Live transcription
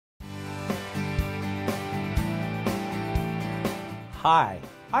Hi,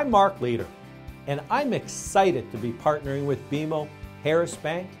 I'm Mark Leader, and I'm excited to be partnering with BMO Harris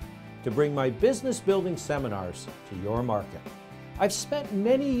Bank to bring my business building seminars to your market. I've spent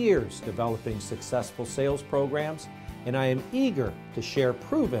many years developing successful sales programs, and I am eager to share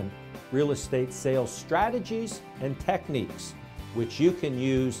proven real estate sales strategies and techniques which you can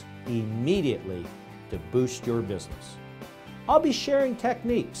use immediately to boost your business. I'll be sharing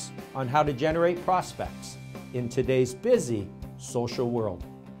techniques on how to generate prospects in today's busy social world,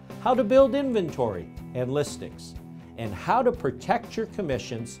 how to build inventory and listings, and how to protect your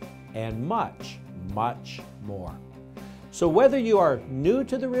commissions, and much, much more. So whether you are new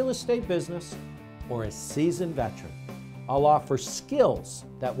to the real estate business or a seasoned veteran, I'll offer skills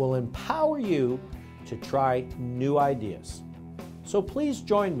that will empower you to try new ideas. So please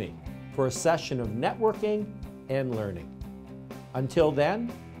join me for a session of networking and learning. Until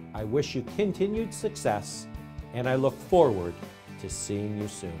then, I wish you continued success, and I look forward to seeing you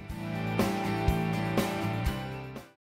soon.